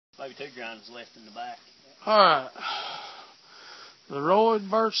Maybe 2 grinders left in the back. Alright. The Roid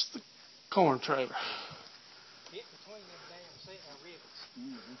versus the corn trailer. Hit between them damn rivets.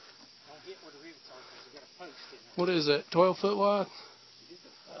 Don't hit where the rivets are because you got a post in there. What is that, 12 foot wide?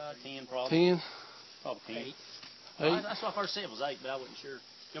 10 probably. 10? Probably 10. 8. That's what I first said was 8, but I wasn't sure.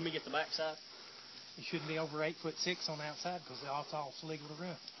 You want me to get the back side? You shouldn't be over 8'6" on the outside because it's all legal to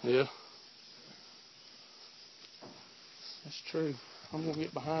run. Yeah. That's true. I'm going to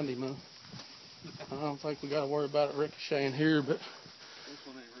get behind him, though. I don't think we got to worry about it ricocheting here, but This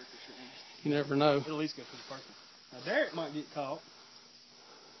one ain't ricocheting. you never know. It'll at least go through the person. Now, Derek might get caught.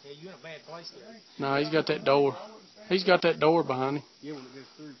 Yeah, you in a bad place there. No, he's got that door. He's got that door behind him. Yeah, when it goes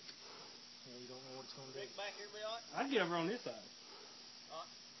through. Yeah, you don't know what it's going to do. Back here, be all right? I'd get over on this side.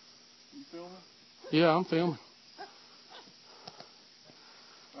 You filming? Yeah, I'm filming.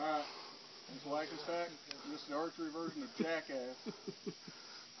 Alright. This is Whack-a-Stack. This is the archery version of Jackass.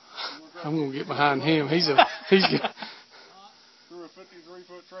 I'm going to get behind him. He's got... Through a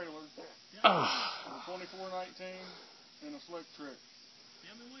 53-foot trailer. Oh. A 2419 and a slick trick.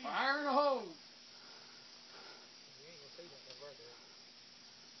 Fire in the hole! You ain't going to see that right there.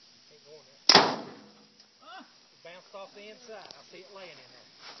 Ain't going there. It bounced off the inside. I see it laying in there.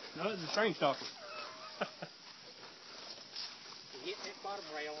 No, it's a string stopper. You hit that bottom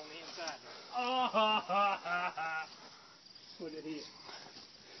rail on the inside there. What did it hit?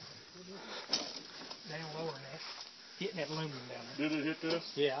 Down lower than that. Hitting that aluminum down there. Did it hit this?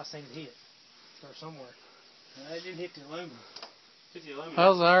 Yeah, I seen it hit. Or somewhere. No, it didn't hit the aluminum. Hit the aluminum.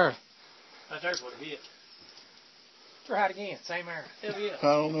 How's there? Right there's what it hit. Try it again. Same arrow. Hell yeah. I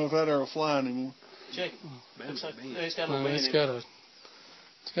don't know if that arrow will fly anymore. Check it. Looks like it's got a little No, bend it's in got it.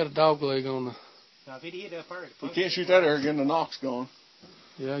 it's got a dog leg on the... Now, if it hit up there, You can't shoot that arrow again, the knock's gone.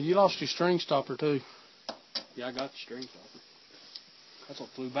 Yeah, you lost your string stopper, too. Yeah, I got the string stopper. That's what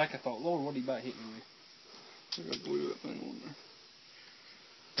flew back. I thought, Lord, what did he about hit me with? I gotta glue that thing on there.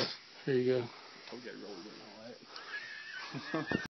 Here you go. Told you I rolled it and all that.